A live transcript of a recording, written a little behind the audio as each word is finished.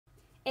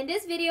In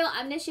this video,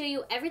 I'm going to show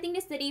you everything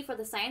to study for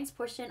the science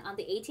portion on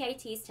the ATI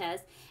TEAS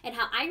test and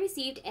how I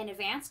received an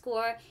advanced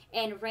score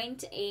and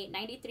ranked a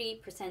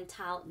 93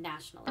 percentile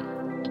nationally.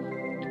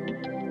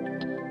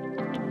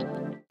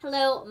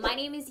 Hello, my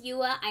name is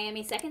Yua. I am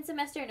a second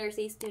semester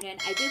nursing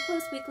student. I do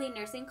post weekly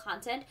nursing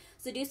content,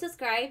 so do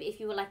subscribe if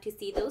you would like to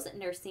see those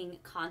nursing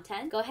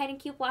content. Go ahead and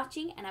keep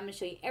watching, and I'm going to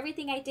show you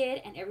everything I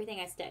did and everything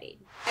I studied.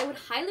 I would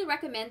highly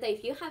recommend that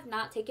if you have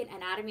not taken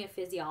anatomy and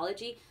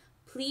physiology,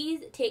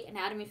 please take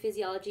anatomy and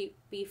physiology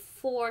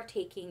before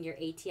taking your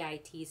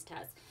ATI TEAS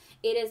test.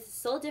 It is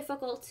so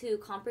difficult to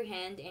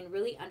comprehend and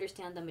really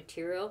understand the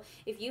material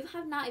if you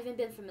have not even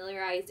been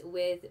familiarized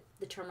with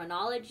the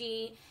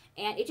terminology,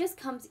 and it just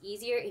comes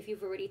easier if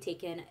you've already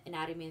taken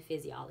anatomy and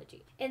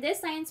physiology. In this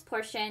science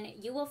portion,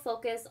 you will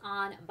focus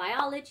on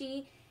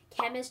biology,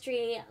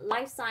 chemistry,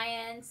 life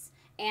science,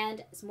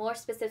 and more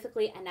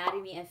specifically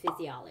anatomy and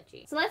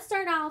physiology. So let's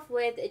start off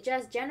with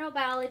just general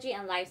biology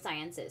and life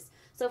sciences.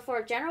 So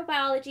for general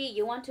biology,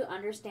 you want to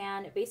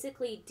understand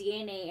basically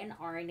DNA and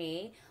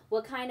RNA,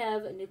 what kind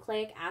of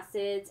nucleic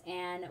acids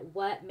and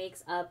what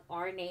makes up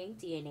RNA and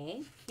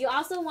DNA. You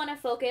also want to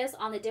focus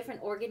on the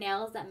different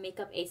organelles that make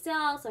up a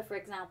cell. So for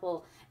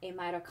example, a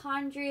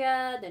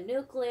mitochondria, the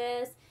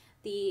nucleus,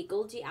 the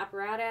Golgi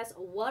apparatus,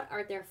 what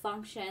are their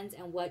functions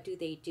and what do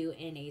they do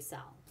in a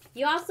cell.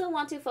 You also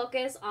want to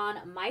focus on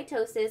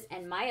mitosis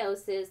and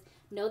meiosis,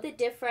 know the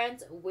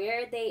difference,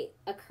 where they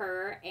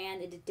occur,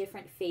 and the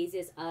different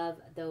phases of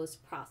those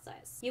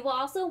processes. You will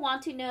also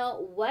want to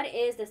know what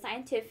is the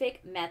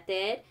scientific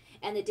method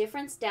and the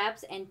different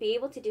steps and be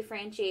able to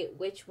differentiate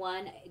which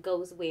one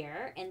goes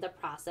where in the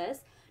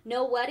process.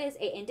 Know what is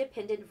an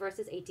independent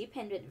versus a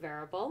dependent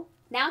variable.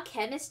 Now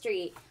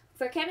chemistry.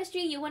 For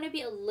chemistry, you want to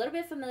be a little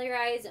bit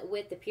familiarized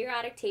with the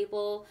periodic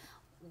table,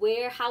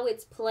 how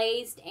it's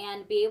placed,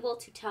 and be able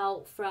to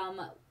tell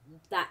from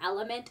that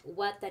element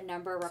what the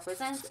number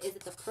represents. Is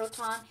it the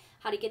proton?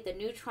 How to get the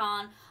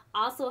neutron?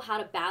 Also how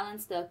to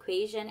balance the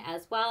equation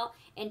as well,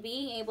 and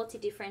being able to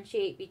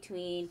differentiate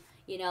between,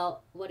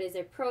 what is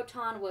a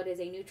proton, what is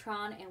a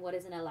neutron, and what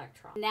is an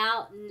electron.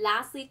 Now,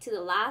 lastly, to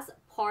the last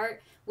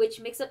part, which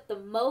makes up the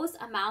most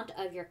amount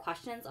of your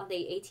questions on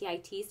the ATI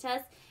TEAS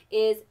test,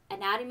 is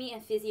anatomy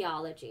and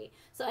physiology.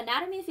 So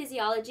anatomy and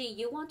physiology,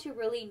 you want to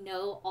really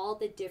know all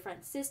the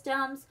different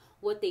systems,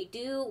 what they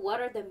do,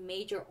 what are the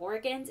major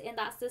organs in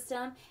that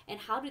system, and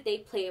how do they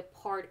play a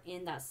part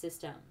in that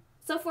system.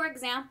 So for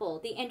example,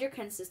 the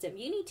endocrine system,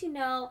 you need to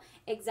know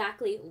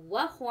exactly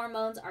what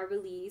hormones are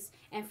released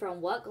and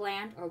from what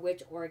gland or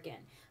which organ.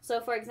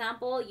 So for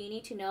example, you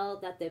need to know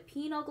that the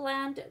pineal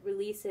gland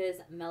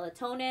releases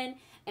melatonin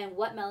and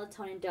what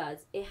melatonin does.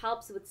 It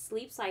helps with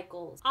sleep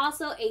cycles.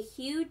 Also, a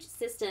huge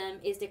system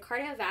is the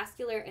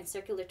cardiovascular and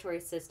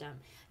circulatory system.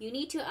 You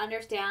need to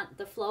understand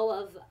the flow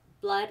of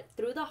blood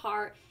through the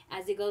heart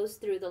as it goes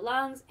through the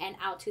lungs and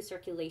out to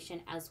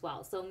circulation as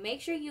well. So make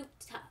sure you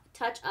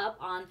touch up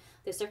on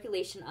the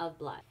circulation of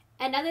blood.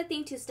 Another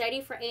thing to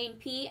study for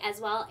A&P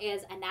as well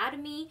as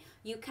anatomy,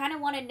 you kind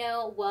of want to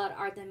know what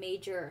are the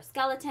major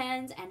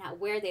skeletons and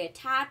where they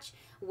attach,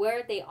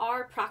 where they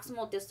are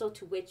proximal distal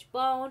to which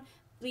bone.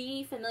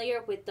 Be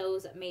familiar with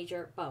those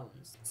major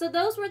bones. So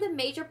those were the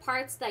major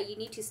parts that you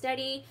need to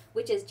study,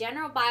 which is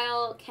general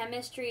bio,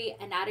 chemistry,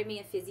 anatomy,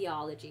 and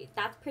physiology.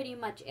 That's pretty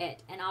much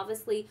it. And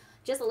obviously,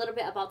 just a little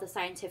bit about the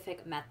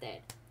scientific method.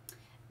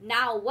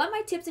 Now, one of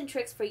my tips and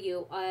tricks for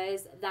you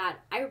is that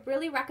I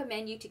really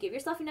recommend you to give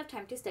yourself enough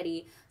time to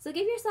study. So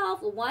give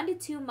yourself 1 to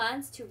 2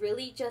 months to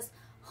really just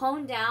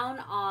hone down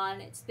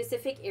on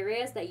specific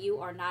areas that you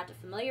are not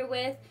familiar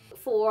with.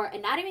 For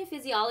anatomy and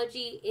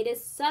physiology, it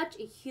is such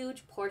a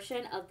huge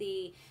portion of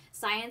the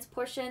science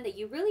portion that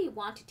you really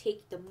want to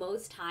take the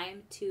most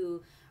time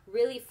to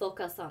really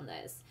focus on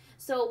this.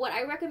 So what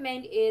I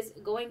recommend is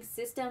going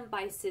system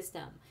by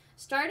system,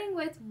 starting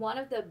with one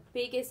of the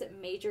biggest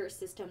major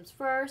systems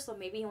first. So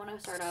maybe you want to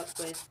start out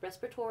with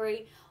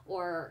respiratory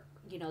or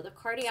the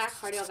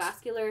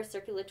cardiovascular,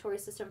 circulatory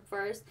system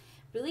first.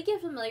 Really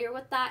get familiar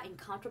with that and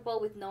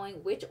comfortable with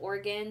knowing which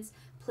organs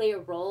play a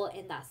role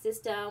in that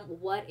system,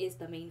 what is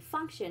the main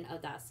function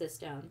of that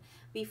system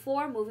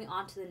before moving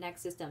on to the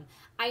next system.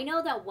 I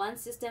know that one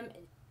system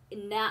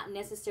not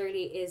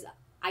necessarily is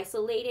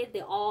isolated,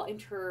 they all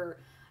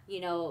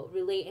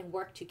relate and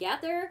work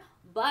together,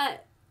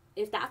 but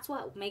if that's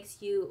what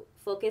makes you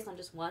focus on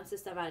just one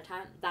system at a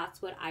time,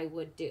 that's what I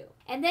would do.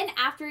 And then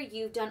after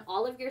you've done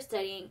all of your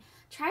studying,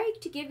 try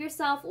to give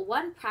yourself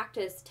one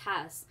practice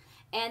test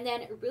and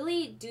then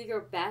really do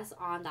your best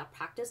on that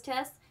practice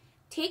test.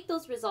 Take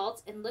those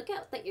results and look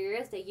at the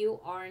areas that you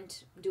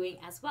aren't doing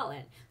as well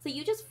in. So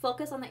you just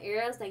focus on the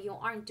areas that you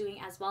aren't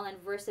doing as well in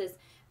versus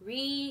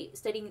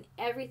re-studying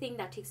everything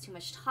that takes too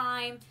much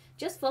time.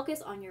 Just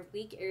focus on your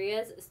weak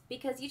areas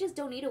because you just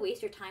don't need to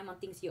waste your time on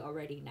things you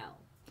already know.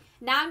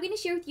 Now I'm going to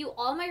share with you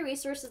all my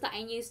resources that I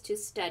use to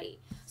study.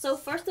 So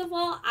first of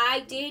all,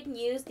 I did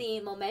use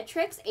the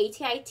Mometrix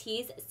ATI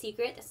TEAS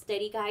Secret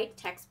Study Guide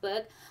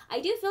textbook.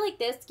 I do feel like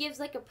this gives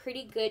like a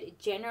pretty good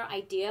general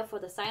idea for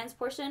the science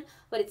portion,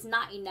 but it's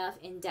not enough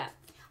in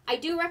depth. I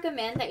do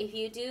recommend that if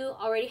you do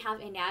already have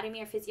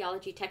anatomy or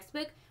physiology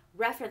textbook,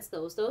 reference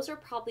those. Those are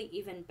probably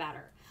even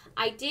better.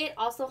 I did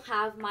also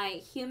have my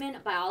human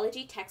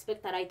biology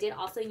textbook that I did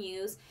also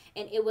use,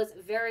 and it was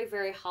very,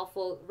 very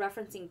helpful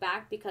referencing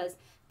back because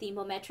the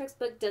Mometrics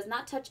book does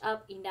not touch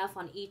up enough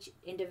on each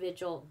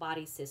individual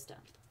body system.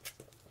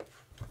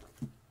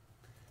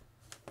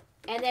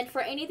 And then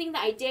for anything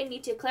that I did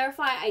need to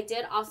clarify, I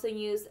did also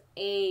use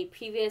a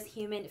previous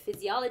human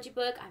physiology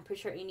book. I'm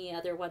pretty sure any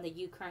other one that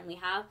you currently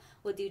have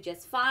will do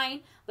just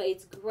fine, but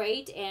it's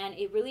great and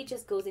it really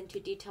just goes into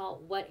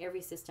detail what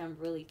every system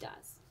really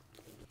does.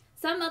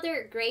 Some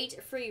other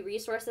great free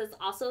resources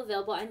also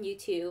available on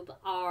YouTube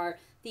are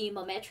the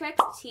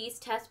Mometrics TEAS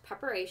test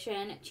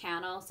preparation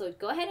channel. So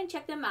go ahead and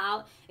check them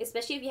out,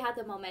 especially if you have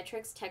the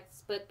Mometrics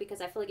textbook,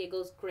 because I feel like it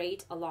goes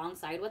great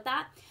alongside with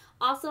that.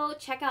 Also,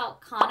 check out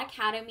Khan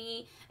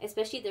Academy,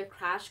 especially their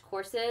crash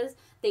courses.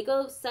 They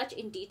go such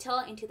in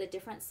detail into the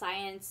different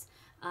science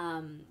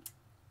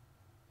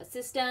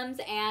systems,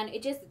 and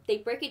they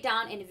break it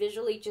down and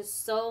visually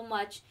just so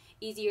much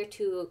easier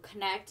to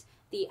connect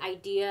the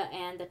idea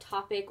and the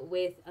topic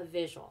with a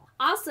visual.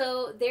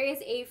 Also, there is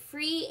a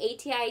free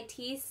ATI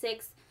TEAS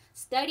 6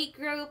 study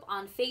group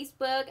on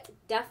Facebook.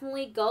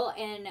 Definitely go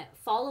and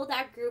follow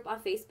that group on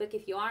Facebook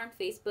if you are on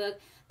Facebook.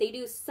 They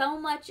do so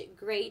much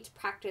great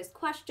practice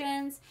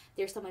questions.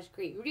 There's so much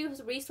great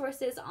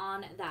resources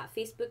on that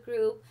Facebook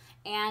group,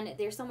 and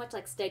there's so much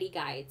like study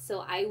guides.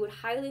 So I would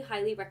highly,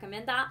 highly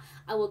recommend that.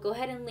 I will go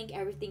ahead and link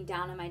everything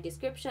down in my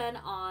description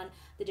on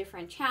the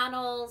different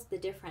channels, the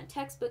different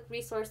textbook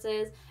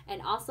resources,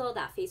 and also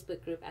that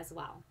Facebook group as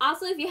well.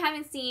 Also, if you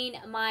haven't seen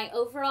my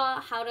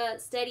overall how to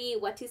study,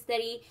 what to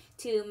study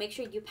to make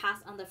sure you pass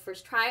on the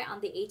first try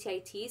on the ATI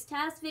TEAS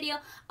test video,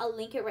 I'll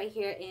link it right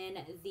here in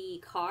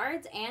the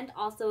cards and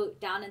also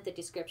down in the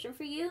description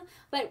for you.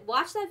 But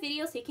watch that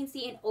video so you can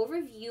see an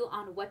overview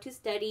on what to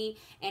study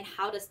and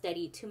how to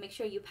study to make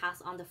sure you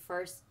pass on the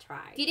first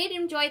try. If you did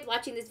enjoy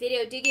watching this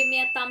video, do give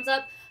me a thumbs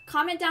up.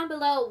 Comment down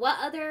below what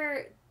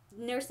other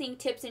nursing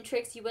tips and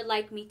tricks you would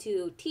like me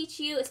to teach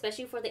you,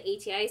 especially for the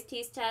ATI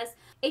TEAS test.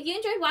 If you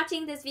enjoyed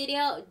watching this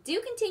video, do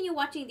continue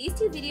watching these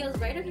two videos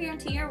right over here and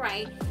to your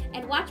right,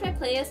 and watch my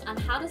playlist on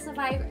how to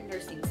survive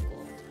nursing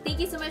school. Thank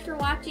you so much for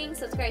watching.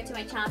 Subscribe to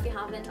my channel if you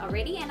haven't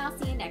already, and I'll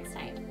see you next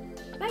time.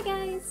 Bye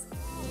guys!